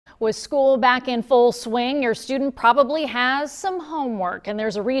With school back in full swing, your student probably has some homework, and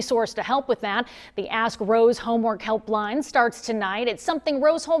there's a resource to help with that. The Ask Rose Homework Helpline starts tonight. It's something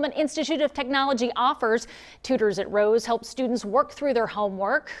Rose-Hulman Institute of Technology offers. Tutors at Rose help students work through their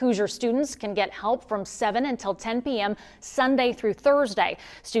homework. Hoosier students can get help from 7 until 10 p.m. Sunday through Thursday.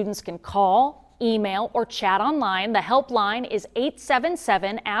 Students can call, email, or chat online. The helpline is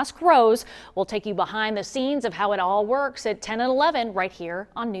 877-ASK-ROSE. We'll take you behind the scenes of how it all works at 10 and 11 right here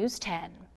on News 10.